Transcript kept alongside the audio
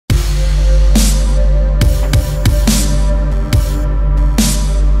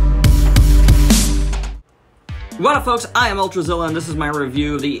What up, folks? I am Ultrazilla, and this is my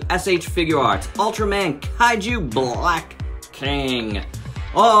review of the SH Figuarts Ultraman Kaiju Black King.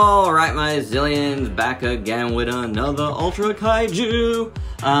 Alright, my zillions, back again with another Ultra Kaiju.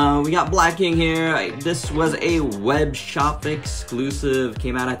 We got Black King here. This was a web shop exclusive,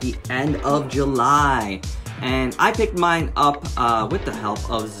 came out at the end of July. And I picked mine up with the help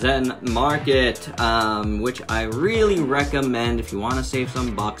of Zen Market, which I really recommend if you want to save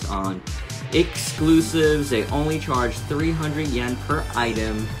some bucks on exclusives. They only charge 300 yen per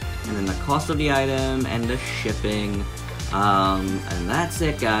item, and then the cost of the item and the shipping. And that's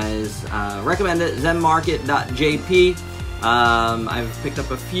it, guys. Recommend it, zenmarket.jp. I've picked up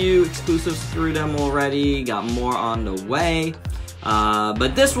a few exclusives through them already, got more on the way.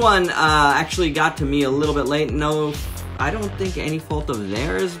 But this one actually got to me a little bit late. No, I don't think any fault of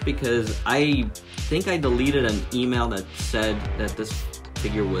theirs, because I think I deleted an email that said that this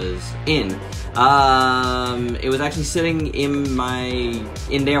figure was in. It was actually sitting in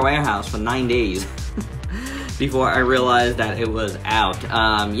their warehouse for 9 days before I realized that it was out.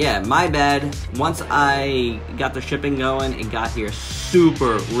 Yeah, my bad. Once I got the shipping going, it got here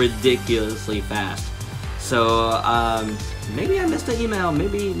super ridiculously fast. So maybe I missed an email.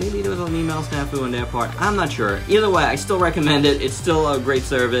 Maybe there was an email snafu on their part. I'm not sure. Either way, I still recommend it. It's still a great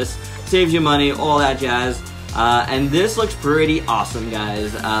service. Saves you money, all that jazz. And this looks pretty awesome,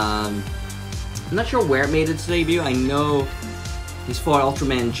 guys. I'm not sure where it made its debut. I know he's fought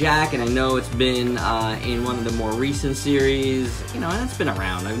Ultraman Jack, and I know it's been in one of the more recent series. You know, and it's been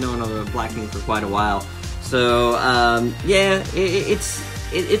around. I've known of the Black King for quite a while. So, yeah,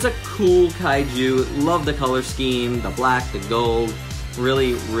 it's a cool kaiju. Love the color scheme, the black, the gold.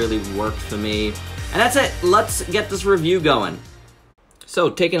 Really, really worked for me. And that's it. Let's get this review going. So,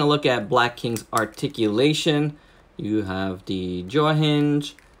 taking a look at Black King's articulation, you have the jaw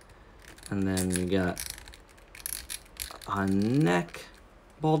hinge, and then you got a neck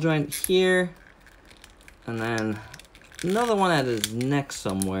ball joint here, and then another one at his neck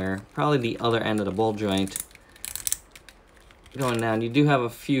somewhere, probably the other end of the ball joint. Going down, you do have a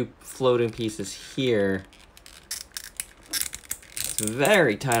few floating pieces here. It's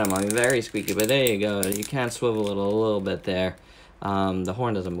very tight on me, very squeaky, but there you go. You can swivel it a little bit there. The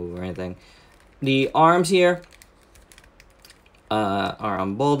horn doesn't move or anything. The arms here are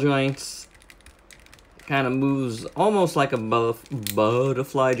on ball joints. Kind of moves almost like a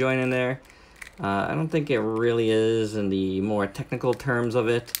butterfly joint in there. I don't think it really is in the more technical terms of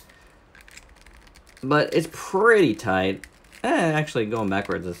it, but it's pretty tight. Actually, going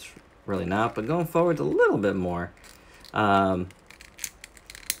backwards is really not, but going forwards a little bit more. You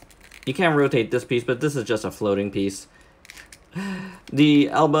can rotate this piece, but this is just a floating piece. The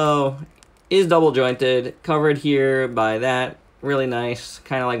elbow is double jointed, covered here by that. Really nice,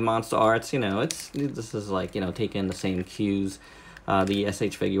 kind of like Monster Arts. You know, this is like, you know, taking the same cues the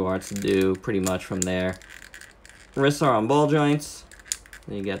SH Figuarts do pretty much from there. Wrists are on ball joints.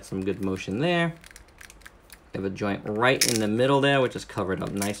 You get some good motion there. You have a joint right in the middle there, which is covered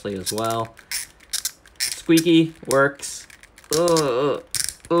up nicely as well. Squeaky, works. Oh,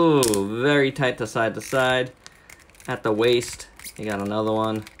 very tight to side. At the waist, you got another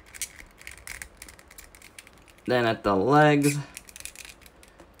one. Then at the legs,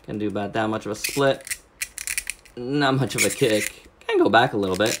 can do about that much of a split. Not much of a kick. Can go back a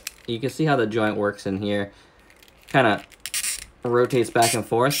little bit. You can see how the joint works in here. Kind of rotates back and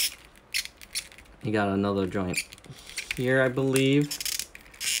forth. You got another joint here, I believe.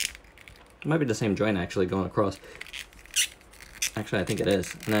 It might be the same joint actually going across. Actually, I think it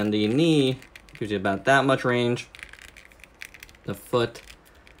is. And then the knee gives you about that much range. The foot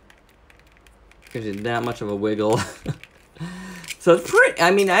gives you that much of a wiggle. So it's pretty,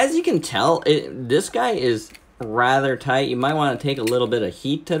 I mean, as you can tell, this guy is rather tight. You might want to take a little bit of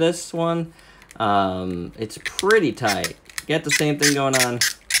heat to this one. It's pretty tight. Get the same thing going on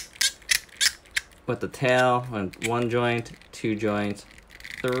with the tail. One joint, two joints,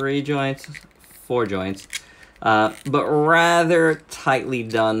 three joints, four joints. But rather tightly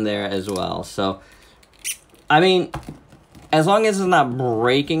done there as well. So, I mean, as long as it's not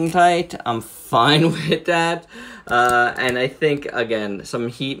breaking tight, I'm fine with that. And I think, again, some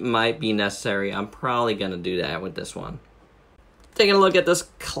heat might be necessary. I'm probably going to do that with this one. Taking a look at this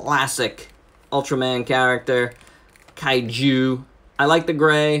classic Ultraman character, Kaiju. I like the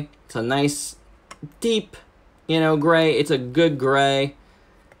gray. It's a nice, deep, you know, gray. It's a good gray.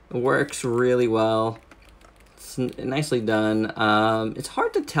 It works really well. It's nicely done. It's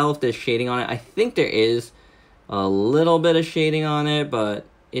hard to tell if there's shading on it. I think there is a little bit of shading on it, but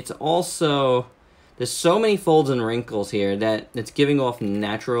it's also, there's so many folds and wrinkles here that it's giving off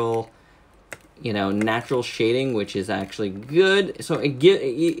natural you know, natural shading, which is actually good. So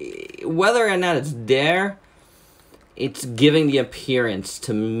whether or not it's there, it's giving the appearance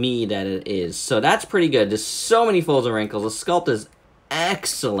to me that it is. So that's pretty good. There's so many folds and wrinkles. The sculpt is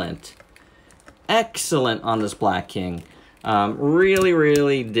excellent. Excellent on this Black King. Really,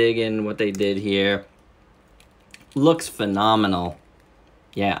 really digging what they did here. Looks phenomenal.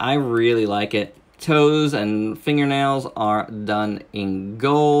 Yeah, I really like it. Toes and fingernails are done in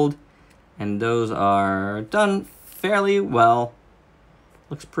gold. And those are done fairly well.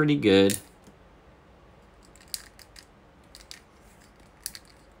 Looks pretty good.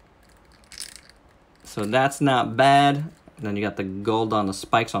 So that's not bad. And then you got the gold on the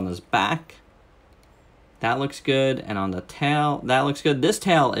spikes on his back. That looks good. And on the tail, that looks good. This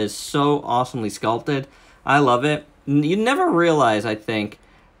tail is so awesomely sculpted. I love it. You never realize, I think,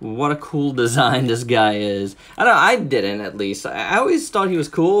 what a cool design this guy is. I don't know, I didn't, at least. I always thought he was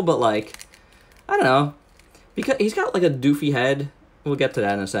cool, but, like, I don't know. Because he's got, like, a doofy head. We'll get to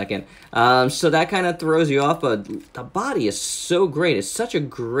that in a second. So that kind of throws you off, but the body is so great. It's such a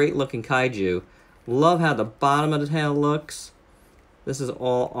great-looking kaiju. Love how the bottom of the tail looks. This is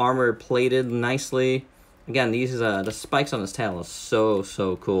all armor plated nicely. Again, these the spikes on his tail is so,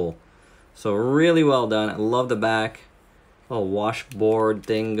 so cool. So really well done. I love the back. Little washboard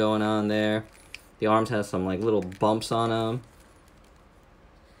thing going on there. The arms have some like little bumps on them.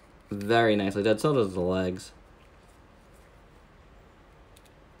 Very nicely done. So does the legs.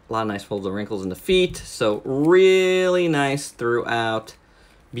 A lot of nice folds and wrinkles in the feet. So really nice throughout.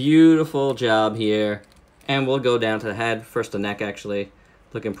 Beautiful job here. And we'll go down to the head. First the neck, actually.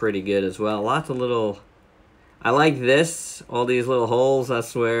 Looking pretty good as well. Lots of little... I like this. All these little holes.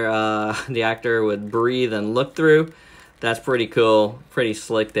 That's where the actor would breathe and look through. That's pretty cool. Pretty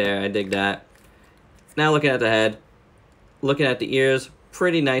slick there. I dig that. Now looking at the head. Looking at the ears.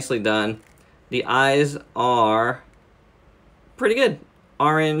 Pretty nicely done. The eyes are pretty good.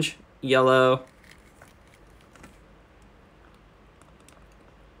 Orange, yellow.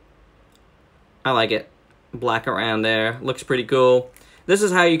 I like it. Black around there. Looks pretty cool. This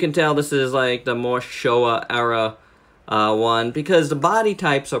is how you can tell this is like the more Showa era one, because the body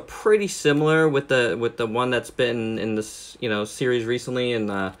types are pretty similar with the one that's been in this, you know, series recently in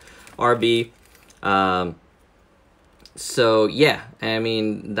RB. So yeah, I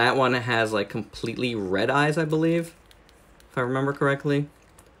mean that one has like completely red eyes, I believe, if I remember correctly.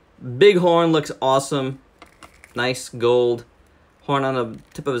 Big horn looks awesome. Nice gold. Horn on the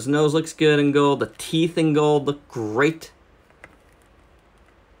tip of his nose looks good in gold. The teeth in gold look great.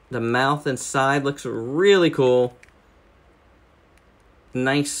 The mouth inside looks really cool.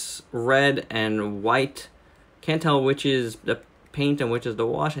 Nice red and white. Can't tell which is the paint and which is the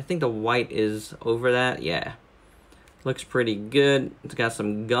wash. I think the white is over that. Yeah. Looks pretty good. It's got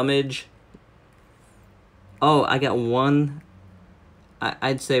some gummage. Oh, I got one.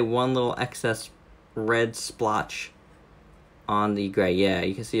 I'd say one little excess red splotch on the gray. Yeah,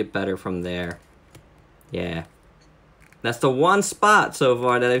 you can see it better from there. Yeah. That's the one spot so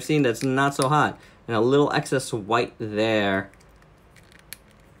far that I've seen that's not so hot. And a little excess white there.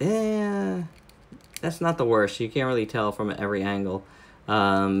 Yeah, that's not the worst. You can't really tell from every angle.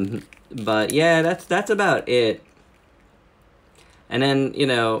 But yeah, that's about it. And then, you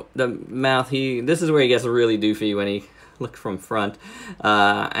know, the mouth, this is where he gets really doofy when he looks from front.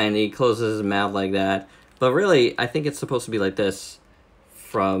 And he closes his mouth like that. But really, I think it's supposed to be like this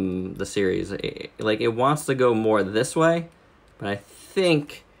from the series. Like, it wants to go more this way, but I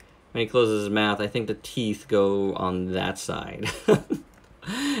think when he closes his mouth, I think the teeth go on that side.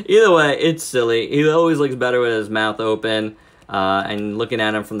 Either way, it's silly. He always looks better with his mouth open, and looking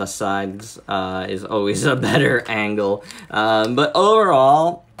at him from the sides is always a better angle. But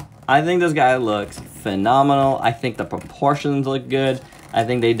overall, I think this guy looks phenomenal. I think the proportions look good. I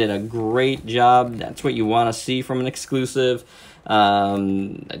think they did a great job. That's what you want to see from an exclusive.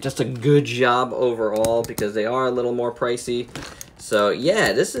 Just a good job overall, because they are a little more pricey. So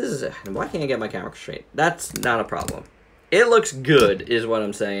yeah, this is... Why can't I get my camera straight? That's not a problem. It looks good, is what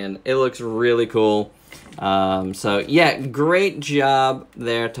I'm saying. It looks really cool. So yeah, great job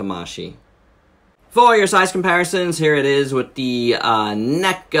there, Tamashii. For your size comparisons, here it is with the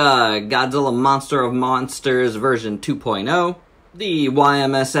NECA Godzilla Monster of Monsters version 2.0, the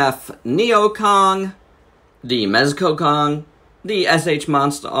YMSF Neo Kong, the Mezco Kong, the SH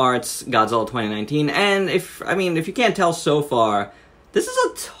Monster Arts Godzilla 2019, and if you can't tell so far, this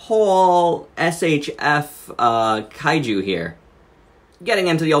is a tall SHF kaiju here. Getting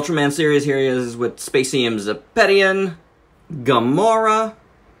into the Ultraman series, here he is with Spacium Zepedion, Gamora,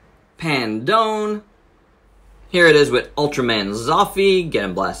 Pandone. Here it is with Ultraman Zoffy,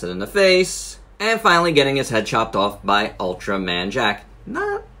 getting blasted in the face. And finally getting his head chopped off by Ultraman Jack.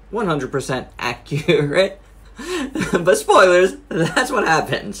 Not 100% accurate, but spoilers, that's what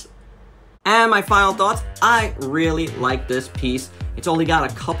happens. And my final thoughts, I really like this piece. It's only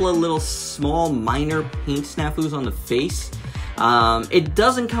got a couple of little small minor paint snafus on the face. It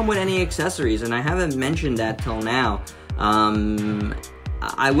doesn't come with any accessories, and I haven't mentioned that till now.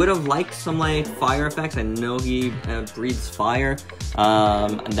 I would have liked some like fire effects. I know he breathes fire.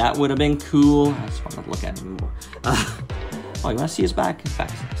 That would have been cool. I just want to look at him more. Oh, you want to see his back? His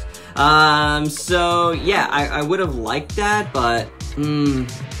back is nice. So yeah, I would have liked that, but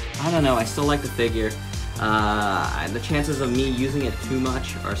I don't know. I still like the figure. The chances of me using it too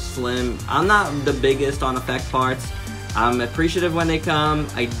much are slim. I'm not the biggest on effect parts. I'm appreciative when they come.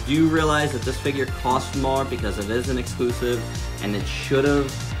 I do realize that this figure costs more because it is an exclusive, and it should have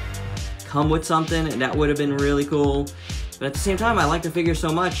come with something, and that would have been really cool. But at the same time, I like the figure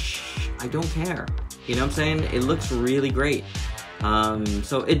so much, I don't care. You know what I'm saying? It looks really great.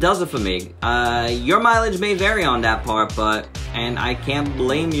 So it does it for me. Your mileage may vary on that part, and I can't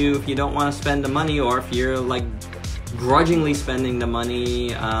blame you if you don't want to spend the money, or if you're like grudgingly spending the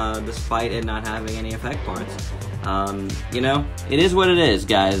money despite it not having any effect parts. You know, it is what it is,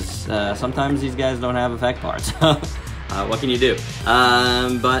 guys. Sometimes these guys don't have effect parts. What can you do?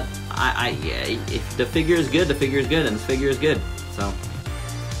 But yeah, if the figure is good, the figure is good, and this figure is good. So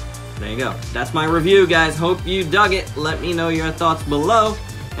there you go. That's my review, guys. Hope you dug it. Let me know your thoughts below.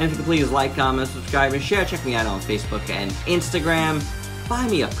 And if you could please like, comment, subscribe, and share. Check me out on Facebook and Instagram. Buy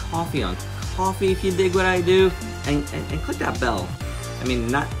me a coffee on Coffee if you dig what I do. And click that bell. I mean,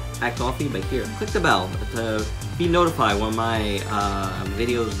 not at Coffee, but here. Click the bell to be notified when my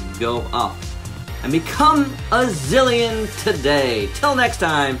videos go up. And become a zillion today. Till next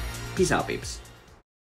time, peace out, peeps.